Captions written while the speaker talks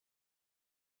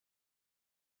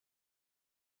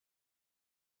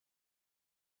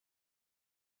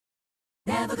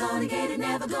Never gonna get it,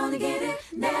 never gonna get it,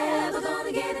 never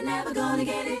gonna get it, never gonna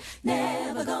get it,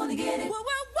 never gonna get it.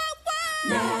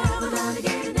 Never gonna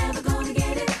get it, never gonna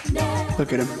get it, never.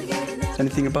 Look at him. Does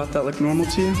anything about that look normal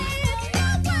to you?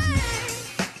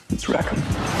 Let's wreck him.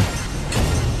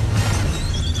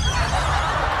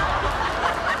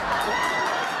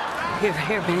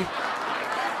 Here, man.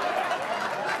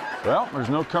 Well, there's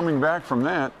no coming back from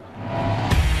that.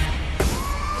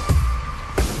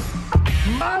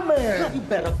 My man! You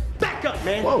better back up,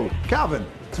 man. Whoa, Calvin,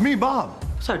 it's me, Bob.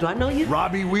 Sorry, do I know you?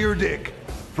 Robbie Weirdicht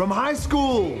from high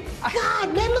school.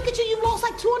 God, man, look at you. You lost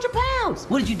like 200 pounds.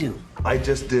 What did you do? I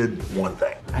just did one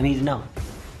thing. I need to know.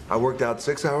 I worked out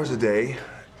 6 hours a day,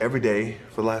 every day,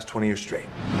 for the last 20 years straight.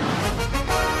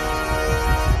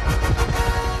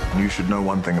 And you should know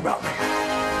one thing about me.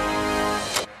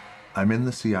 I'm in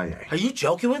the CIA. Are you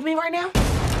joking with me right now?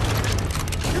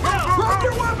 Drop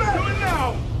your weapon! Do it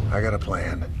now! I got a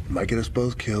plan. Might get us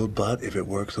both killed, but if it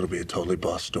works, it'll be a totally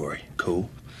boss story. Cool?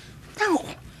 No,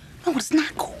 it's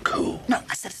not cool. Cool. No,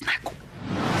 I said it's not cool.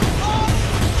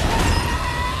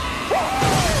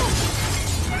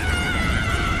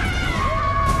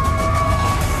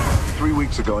 3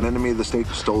 weeks ago, an enemy of the state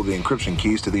stole the encryption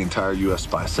keys to the entire U.S.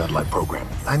 spy satellite program.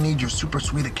 I need your super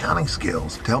sweet accounting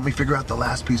skills to help me figure out the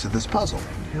last piece of this puzzle.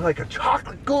 You're like a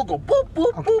chocolate Google. Boop,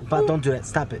 boop, Okay, boop, but boop. don't do that.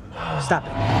 Stop it. Stop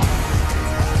it.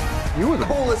 You were the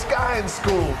coolest guy in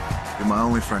school. You're my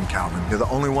only friend, Calvin. You're the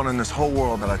only one in this whole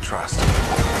world that I trust.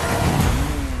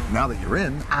 Now that you're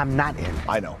in, I'm not in.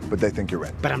 I know, but they think you're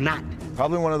in. But I'm not.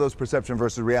 Probably one of those perception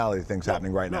versus reality things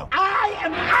happening right now. I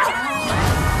am out!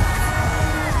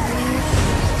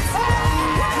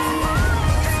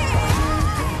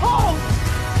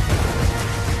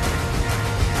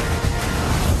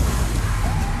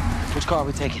 Which car are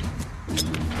we taking?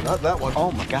 Not that one.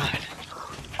 Oh, my God.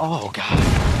 Oh, God.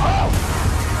 Oh!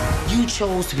 You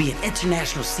chose to be an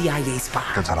international CIA spy.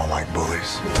 Because I don't like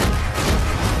bullies.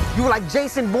 You were like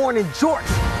Jason Bourne and George.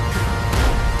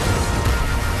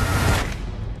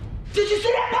 Did you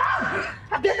see that, Mom?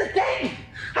 I did the thing!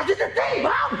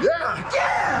 Mom! Yeah!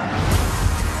 Yeah!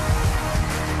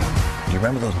 You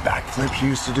remember those backflips you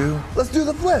used to do? Let's do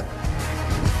the flip.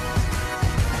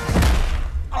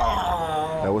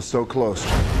 Oh. That was so close.